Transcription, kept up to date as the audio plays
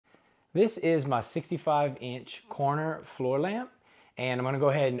This is my 65-inch corner floor lamp, and I'm gonna go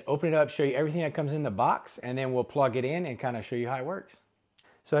ahead and open it up, show you everything that comes in the box, and then we'll plug it in and kind of show you how it works.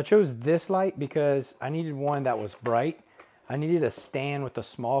 So I chose this light because I needed one that was bright. I needed a stand with a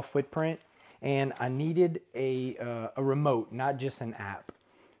small footprint, and I needed a remote, not just an app.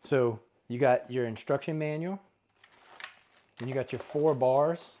 So you got your instruction manual, and you got your 4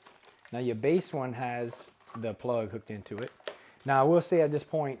 bars. Now your base one has the plug hooked into it. Now I will say at this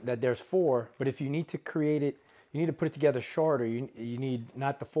point that there's 4, but if you need to create it, you need to put it together shorter, you need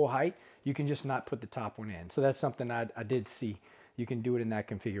not the full height, you can just not put the top one in. So that's something I did see. You can do it in that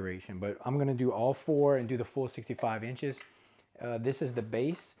configuration, but I'm gonna do all 4 and do the full 65 inches. This is the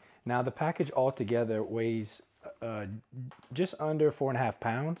base. Now the package altogether weighs just under 4.5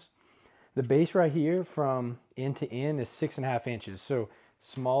 pounds. The base right here from end to end is 6.5 inches. So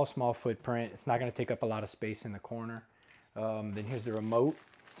small footprint. It's not gonna take up a lot of space in the corner. Then here's the remote.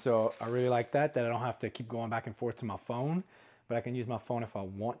 So I really like that I don't have to keep going back and forth to my phone, but I can use my phone if I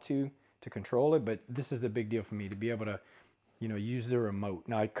want to control it. But this is the big deal for me, to be able to, you know, use the remote.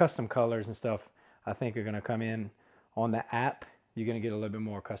 Now custom colors and stuff I think are gonna come in on the app. You're gonna get a little bit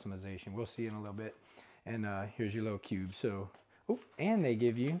more customization. We'll see in a little bit. And here's your little cube. So, and they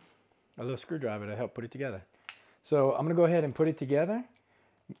give you a little screwdriver to help put it together. So I'm gonna go ahead and put it together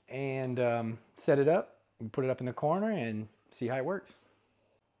and set it up. Put it up in the corner and see how it works.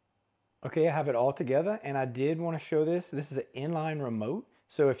 Okay, I have it all together, and I did want to show this. This is an inline remote.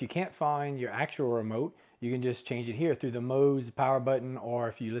 So if you can't find your actual remote, you can just change it here through the modes, power button, or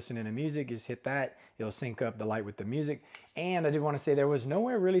if you listen to music, just hit that. It'll sync up the light with the music. And I did want to say there was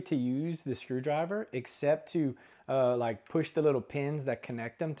nowhere really to use the screwdriver except to like push the little pins that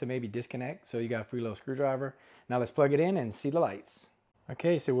connect them to maybe disconnect. So you got a free little screwdriver. Now let's plug it in and see the lights.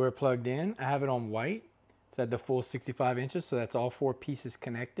 Okay, so we're plugged in. I have it on white. It's at the full 65 inches, so that's all 4 pieces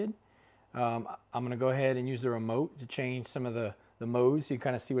connected. I'm gonna go ahead and use the remote to change some of the modes. So you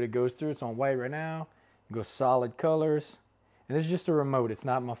kind of see what it goes through. It's on white right now. Go solid colors. And this is just a remote, it's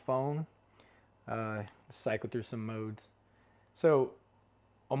not my phone. Cycle through some modes. So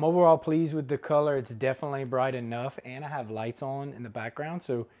I'm overall pleased with the color. It's definitely bright enough, and I have lights on in the background.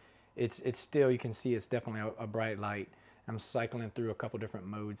 So it's still, you can see it's definitely a bright light. I'm cycling through a couple different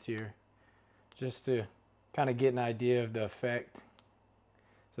modes here just to kind of get an idea of the effect.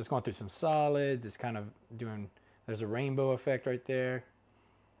 So it's going through some solids. It's kind of doing, there's a rainbow effect right there.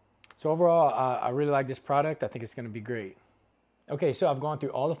 So overall, I really like this product. I think it's going to be great. Okay, so I've gone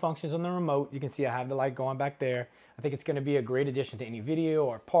through all the functions on the remote. You can see I have the light going back there. I think it's going to be a great addition to any video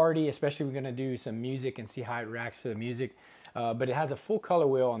or party, especially we're going to do some music and see how it reacts to the music. But it has a full color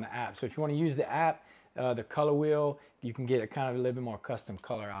wheel on the app. So if you want to use the app, the color wheel, you can get a kind of a little bit more custom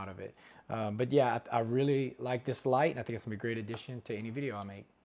color out of it. But yeah, I really like this light, and I think it's gonna be a great addition to any video I make.